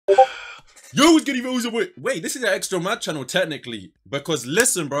Yo, what's getting those away? Wait, this is an extra mad channel technically. Because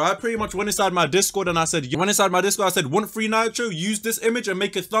listen, bro, I pretty much went inside my Discord and I said, want free nitro? Use this image and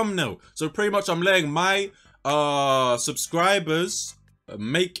make a thumbnail. So pretty much I'm letting my subscribers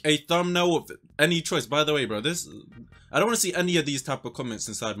make a thumbnail of any choice. By the way, bro, I don't want to see any of these type of comments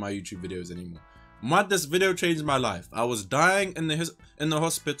inside my YouTube videos anymore. This video changed my life. I was dying in the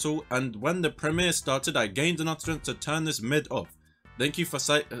hospital, and when the premiere started, I gained enough strength to turn this mid off. Thank you for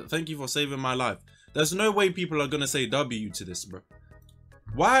saving my life. There's no way people are gonna say W to this, bro.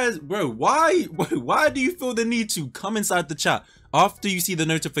 Why do you feel the need to come inside the chat after you see the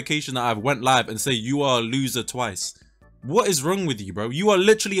notification that I've went live and say you are a loser twice? What is wrong with you, bro? You are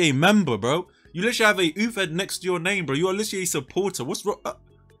literally a member, bro. You literally have a UFED next to your name, bro. You are literally a supporter. What's wrong?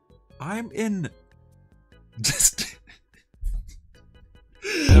 I'm in. Just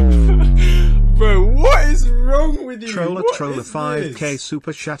bro, what is wrong with you? Troller 5k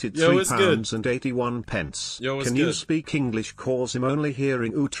super chatted £3.81. Can you speak English? Cause I'm only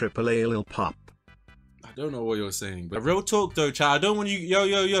hearing ooh triple a lil pop. I don't know what you're saying, but real talk though, chat. I don't want you.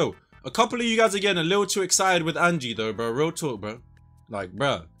 Yo. A couple of you guys are getting a little too excited with Angie though, bro. Real talk, bro. Like,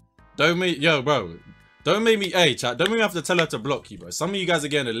 bro, don't make me. Hey, chat. Don't make me have to tell her to block you, bro. Some of you guys are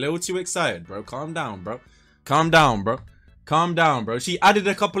getting a little too excited, bro. Calm down, bro. Calm down, bro. Calm down, bro. She added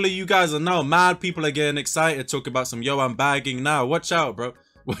a couple of you guys and now mad people are getting excited. Talk about some, yo, I'm bagging now. Watch out, bro.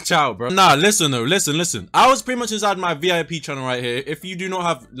 Watch out, bro. Nah, listen though. Listen. I was pretty much inside my VIP channel right here. If you do not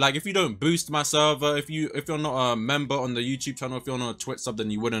have, like, if you don't boost my server, if you're not a member on the YouTube channel, if you're not a Twitch sub,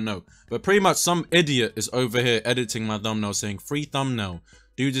 then you wouldn't know. But pretty much some idiot is over here editing my thumbnail saying free thumbnail.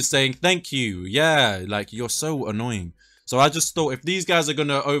 Dude is saying thank you. Yeah, like, you're so annoying. So I just thought if these guys are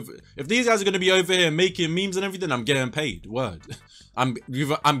gonna be over here making memes and everything, I'm getting paid. Word. I'm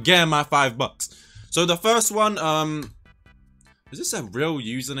getting my $5. So the first one, is this a real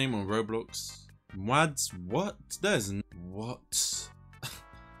username on Roblox? MWAD? What? There's what?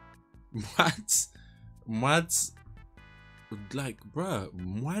 MWAD? Like, bruh,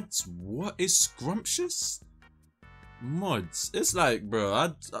 MWAD? What is scrumptious? Mods. It's like,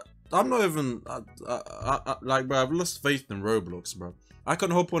 bro, I'm not even, like, bro, I've lost faith in Roblox, bro. I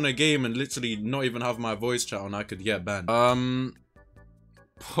can hop on a game and literally not even have my voice chat on, I could get banned. Pop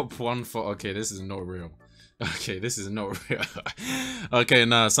one for, okay, this is not real. Okay, this is not real. Okay,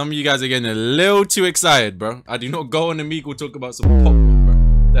 nah, some of you guys are getting a little too excited, bro. I do not go on Amigo talk about some pop,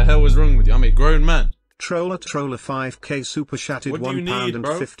 bro. The hell is wrong with you? I'm a grown man. Troller 5k super chatted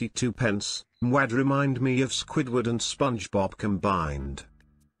 £1.52. MWAD remind me of Squidward and SpongeBob combined.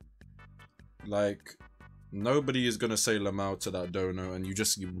 Like, nobody is gonna say Lamau to that donor, and you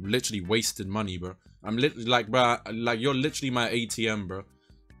literally wasted money, bro. I'm literally like, bro, like, you're literally my ATM, bro.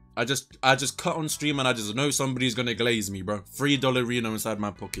 I just cut on stream and I just know somebody's gonna glaze me, bro. $3 Reno inside my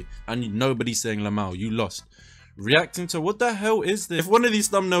pocket, and nobody's saying Lamau. You lost. Reacting to what the hell is this? If one of these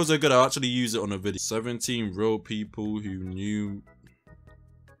thumbnails are good, I'll actually use it on a video. 17 real people who knew.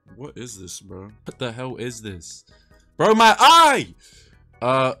 What is this, bro? What the hell is this? Bro, my eye!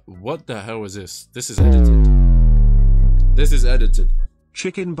 What the hell is this? This is edited. This is edited.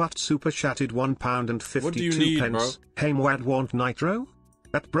 Chicken butt super chatted £1.52. What do you need, bro? Hey, MWAD want nitro?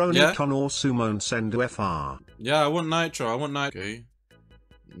 At Bronicon or Sumon send FR. Yeah, I want nitro. I want nitro. Okay.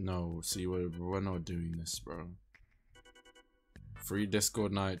 No, see, we're not doing this, bro. Free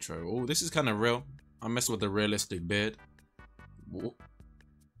Discord nitro. Oh, this is kind of real. I mess with the realistic beard. Whoa.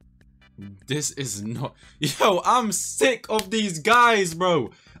 This is not. Yo, I'm sick of these guys, bro.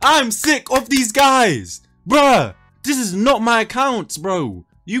 I'm sick of these guys, bruh. This is not my account, bro.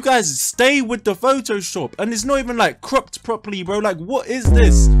 You guys stay with the Photoshop, and it's not even like cropped properly, bro. Like, what is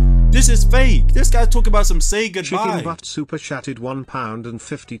this? This is fake. This guy's talking about some say goodbye. Chicken butt super chatted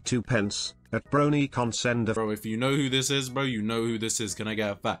 £1.52. At Bronicon send. Bro, if you know who this is, bro, you know who this is. Can I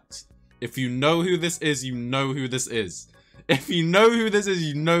get a fact? If you know who this is, you know who this is. If you know who this is,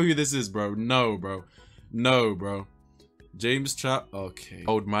 you know who this is, bro. No, bro. No, bro. James chat. Okay.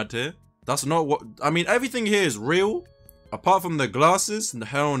 Old mad here. That's not what. I mean, everything here is real. Apart from the glasses.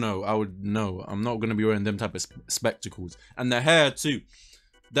 Hell no. I would. No. I'm not going to be wearing them type of spectacles. And the hair, too.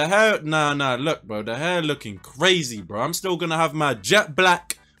 The hair. Nah. Look, bro. The hair looking crazy, bro. I'm still going to have my jet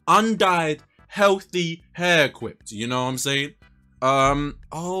black, undyed, healthy hair equipped. You know what I'm saying?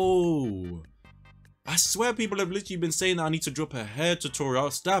 Oh. I swear people have literally been saying that I need to drop a hair tutorial. I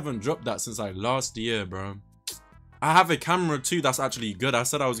still haven't dropped that since like last year, bro. I have a camera too that's actually good. I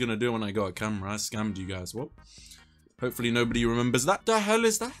said I was going to do it when I got a camera. I scammed you guys. What? Hopefully nobody remembers that. The hell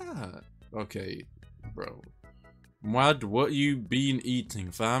is that? Okay, bro. MWAD, what you been eating,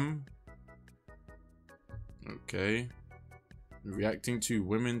 fam? Okay. Reacting to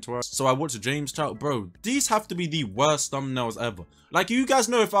women twerk. So I watched James Charles. Bro, these have to be the worst thumbnails ever. Like, you guys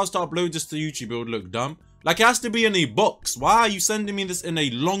know if I was to upload this to YouTube, it would look dumb. Like, it has to be in a box. Why are you sending me this in a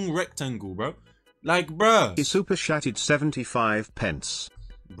long rectangle, bro? Like, bruh. He super chatted 75 pence.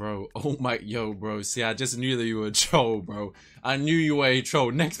 Bro, oh my, yo, bro. See, I just knew that you were a troll, bro. I knew you were a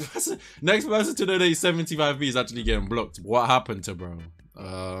troll. Next person to donate 75p is actually getting blocked. What happened to bro?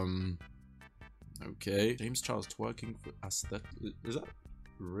 Okay. James Charles twerking for aesthetic. Is that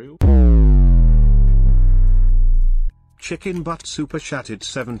real? Chicken butt super chatted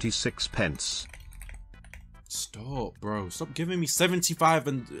 76 pence. Stop, bro. Stop giving me 75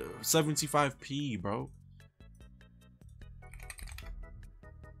 and 75p, bro.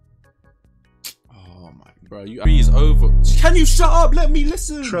 Oh my, bro, you is over. Can you shut up? Let me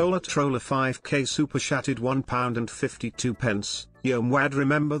listen. Troller 5k super chatted £1.52. Yo MWAD,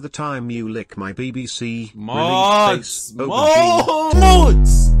 remember the time you lick my BBC? Mods.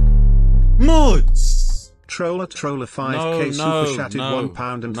 Troller 5k super chatted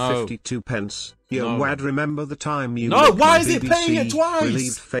 £1.52. Yo MWAD, remember the time you licked why my is it BBC playing it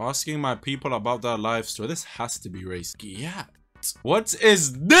twice? Asking my people about their life story. This has to be racist. Yeah. What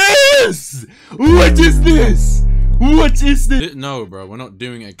is this? What is this? What is this? No, bro, we're not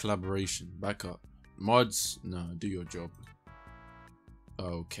doing a collaboration. Back up. Mods, no, do your job.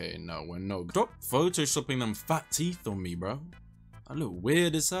 Okay, no, we're not. Stop photoshopping them fat teeth on me, bro. I look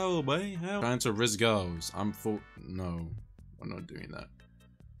weird as hell, boy. Hell. Trying to risk girls. No, we're not doing that.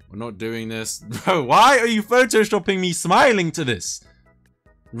 We're not doing this. Bro, why are you photoshopping me smiling to this?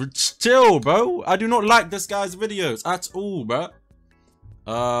 Chill, bro. I do not like this guy's videos at all, bro.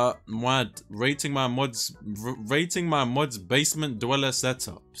 MWAD, rating my mods basement dweller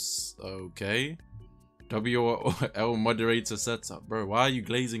setups. Okay. WL moderator setup. Bro, why are you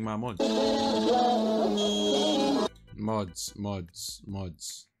glazing my mods? Mods.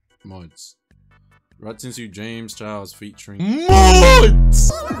 Reacting to James Charles featuring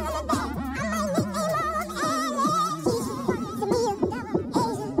mods!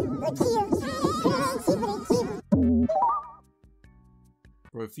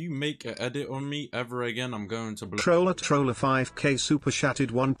 Bro, if you make an edit on me ever again, I'm going to block. Troller 5k super chatted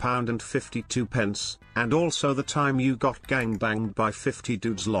 £1.52. And also the time you got gangbanged by 50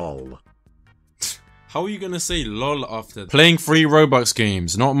 dudes, lol. How are you gonna say lol after playing free Robux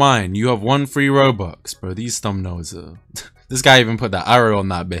games? Not mine. You have 1 free Robux. Bro, these thumbnails are... This guy even put that arrow on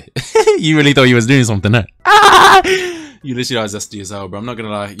that bit. You really thought he was doing something, eh? You literally are zesty as hell, bro. I'm not gonna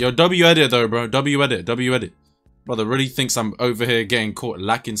lie. Yo, W-edit though, bro. W-edit. Brother really thinks I'm over here getting caught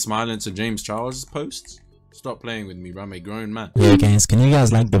lacking smiling to James Charles' posts? Stop playing with me, bro. I'm a grown man. Yeah, guys, can you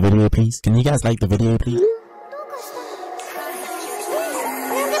guys like the video, please?